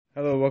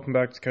Hello, welcome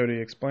back to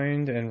Cody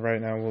Explained, and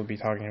right now we'll be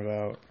talking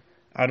about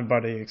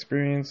out-of-body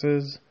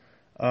experiences.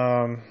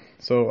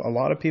 So a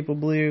lot of people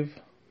believe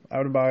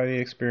out-of-body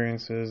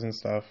experiences and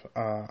stuff.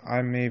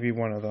 I may be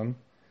one of them.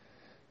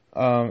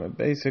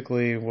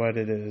 Basically what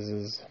it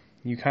is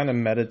you kind of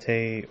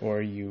meditate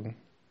or you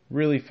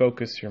really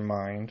focus your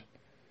mind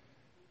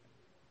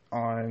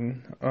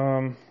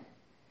on,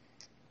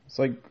 it's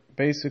like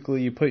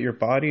basically you put your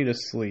body to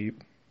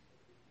sleep,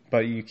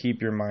 but you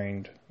keep your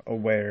mind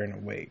aware and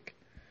awake.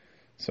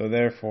 So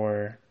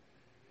therefore,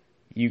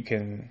 you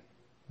can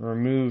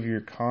remove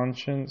your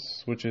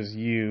conscience, which is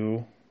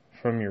you,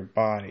 from your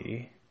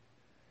body.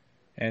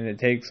 And it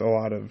takes a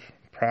lot of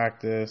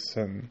practice,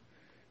 and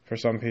for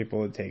some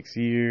people it takes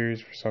years,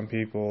 for some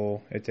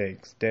people it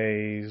takes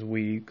days,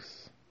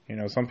 weeks.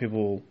 Some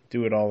people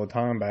do it all the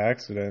time by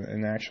accident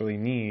and actually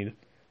need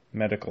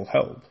medical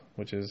help,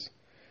 which is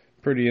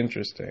pretty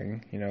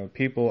interesting.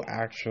 People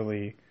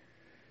actually,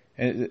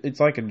 it's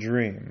like a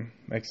dream,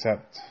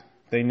 except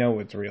they know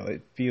it's real.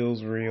 It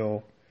feels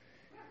real.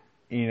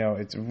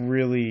 It's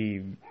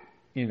really,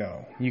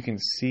 you can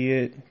see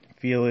it,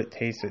 feel it,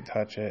 taste it,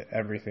 touch it,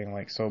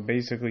 everything. So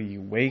basically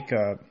you wake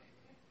up,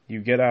 you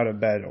get out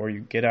of bed, or you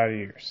get out of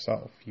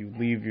yourself. You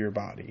leave your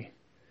body.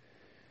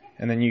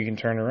 And then you can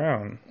turn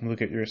around and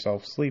look at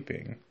yourself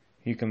sleeping.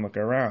 You can look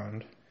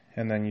around,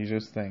 and then you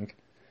just think,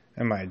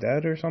 am I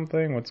dead or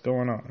something? What's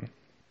going on?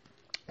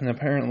 And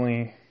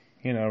apparently,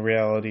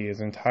 reality is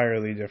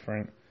entirely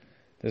different.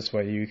 This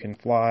way you can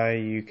fly,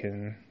 you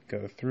can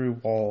go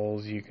through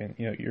walls,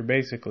 you're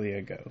basically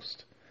a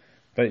ghost.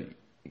 But,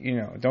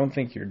 don't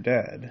think you're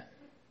dead,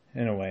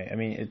 in a way. I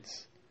mean,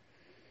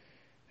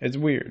 it's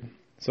weird.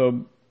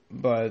 So,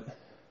 but,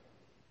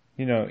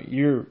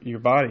 your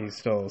body's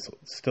still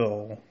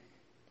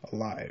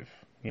alive,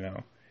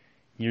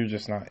 You're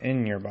just not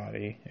in your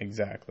body,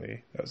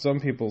 exactly.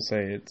 Some people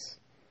say it's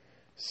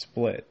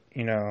split,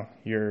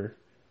 you're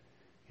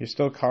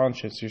still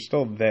conscious, you're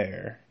still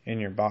there in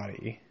your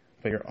body,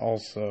 but you're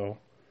also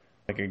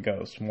like a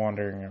ghost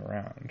wandering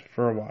around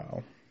for a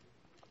while.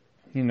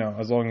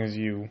 As long as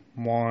you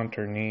want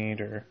or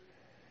need, or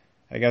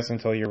I guess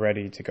until you're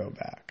ready to go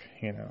back.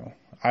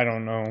 I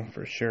don't know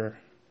for sure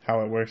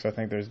how it works. I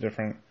think there's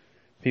different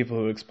people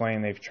who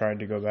explain they've tried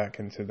to go back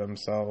into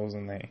themselves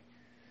and they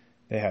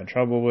had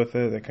trouble with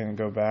it. They couldn't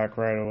go back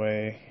right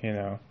away,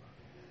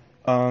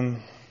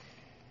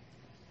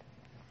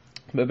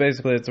 But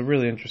basically it's a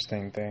really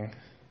interesting thing.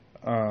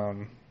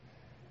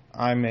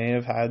 I may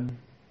have had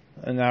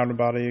an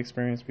out-of-body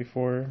experience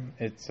before.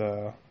 It's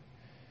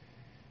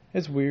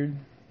weird,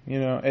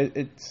 I've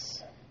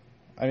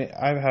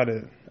had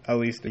it at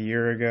least a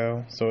year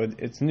ago, so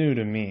it's new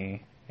to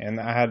me, and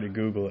I had to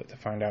Google it to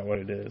find out what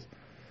it is.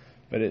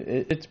 But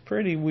it's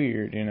pretty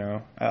weird,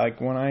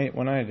 when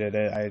I did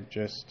it, I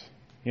just,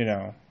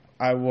 I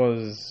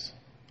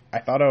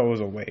thought I was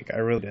awake. I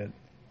really did.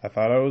 I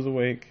thought I was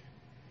awake.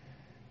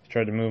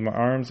 Tried to move my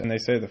arms, and they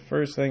say the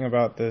first thing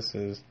about this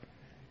is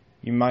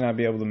you might not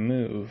be able to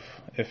move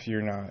if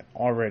you're not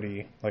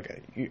already,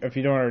 if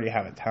you don't already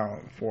have a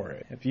talent for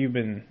it. If you've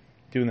been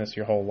doing this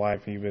your whole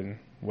life, you've been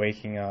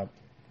waking up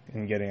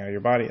and getting out of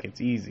your body, it's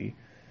easy.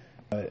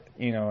 But,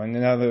 and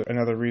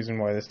another reason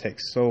why this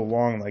takes so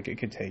long, it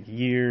could take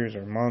years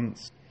or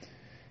months,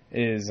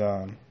 is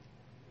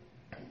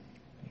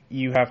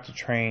you have to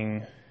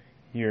train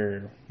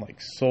your,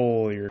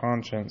 soul, your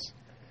conscience,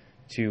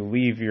 to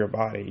leave your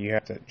body. You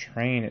have to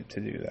train it to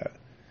do that.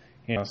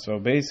 So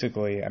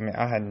basically,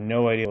 I had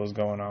no idea what was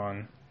going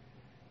on.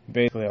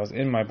 Basically, I was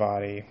in my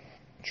body,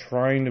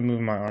 trying to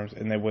move my arms,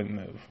 and they wouldn't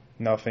move.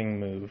 Nothing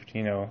moved,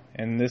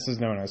 and this is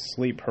known as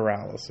sleep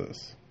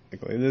paralysis.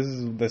 Basically, this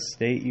is the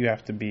state you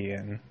have to be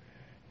in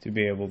to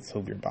be able to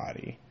leave your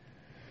body.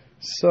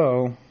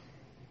 So,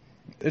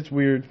 it's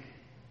weird.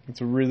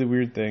 It's a really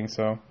weird thing.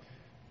 So,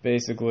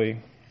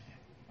 basically,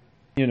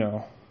 you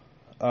have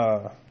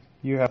to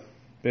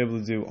be able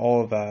to do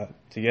all of that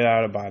to get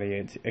out of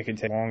body. It could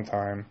take a long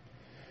time.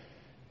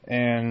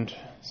 And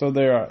so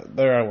there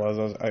I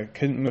was. I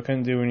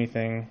couldn't do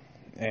anything,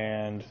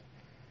 and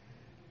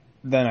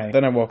then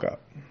I woke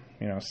up.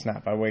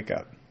 Snap! I wake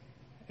up,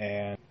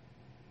 and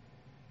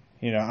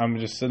I'm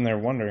just sitting there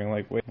wondering,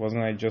 wait,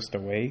 wasn't I just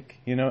awake?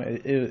 It's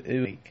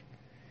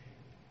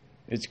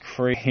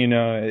crazy.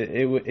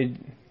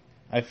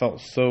 I felt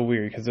so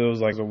weird because it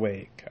was like I was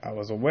awake. I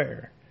was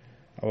aware.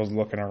 I was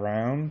looking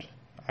around.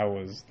 I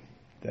was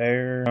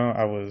there.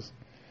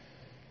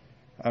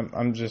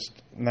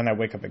 Then I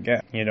wake up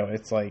again.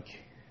 It's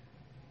like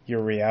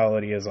your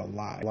reality is a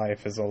lie.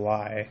 Life is a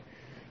lie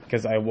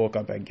because I woke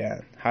up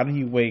again. How do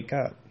you wake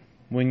up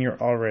when you're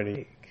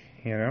already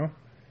awake?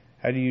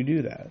 How do you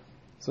do that?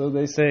 So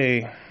they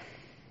say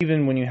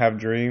even when you have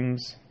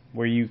dreams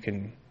where you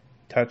can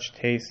touch,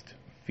 taste,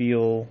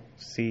 feel,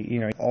 see,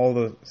 all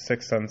the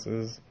six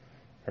senses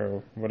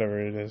or whatever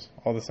it is,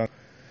 all the senses,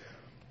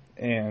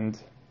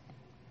 and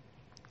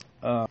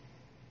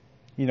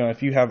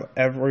if you have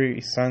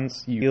every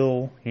sense, you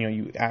feel,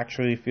 you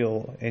actually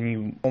feel, and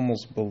you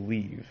almost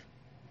believe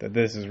that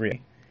this is real.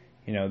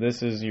 You know,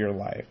 this is your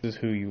life. This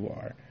is who you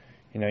are.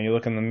 You know, you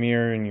look in the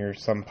mirror and you're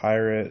some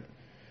pirate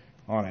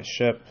on a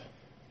ship.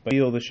 But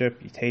you feel the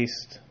ship, you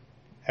taste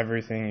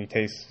everything. You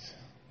taste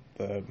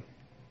the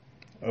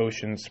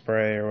ocean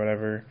spray or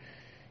whatever.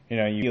 You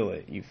know, you feel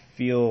it. You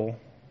feel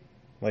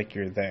like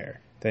you're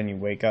there. Then you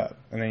wake up.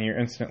 And then you're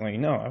instantly,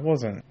 no, I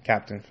wasn't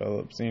Captain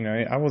Phillips. You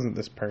know, I wasn't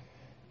this person.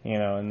 You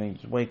know, and then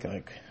you wake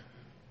like,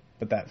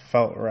 but that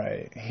felt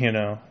right. You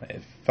know,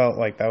 it felt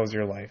like that was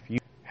your life. You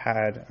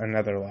had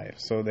another life.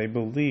 So they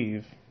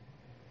believe,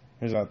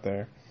 there's out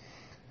there,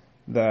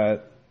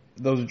 that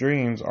those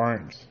dreams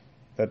aren't,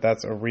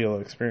 that's a real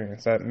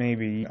experience. That may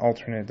be an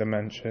alternate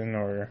dimension,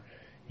 or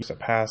a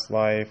past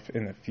life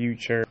in the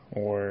future,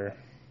 or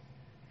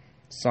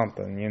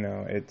something, you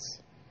know.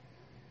 It's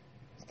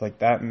like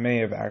that may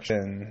have actually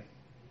been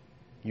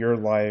your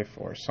life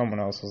or someone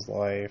else's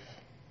life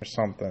or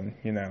something,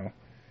 you know.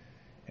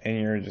 And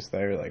you're just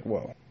there like,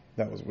 whoa,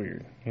 that was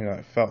weird. You know,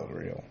 it felt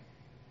real.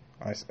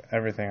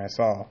 Everything I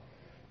saw.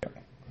 But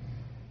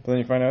then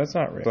you find out it's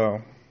not real.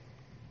 So,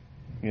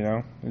 you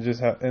know, it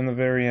just in the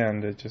very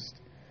end, it just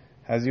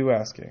has you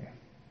asking,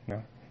 you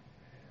know,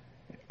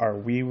 are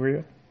we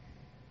real?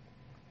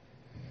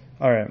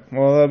 Alright,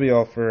 well, that'll be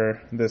all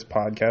for this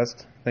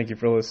podcast. Thank you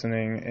for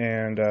listening,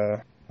 and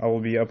I will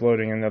be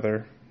uploading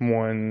another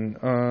one,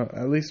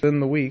 at least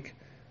in the week.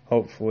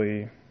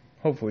 Hopefully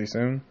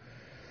soon.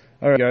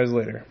 Alright, guys,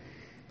 later.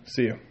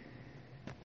 See you.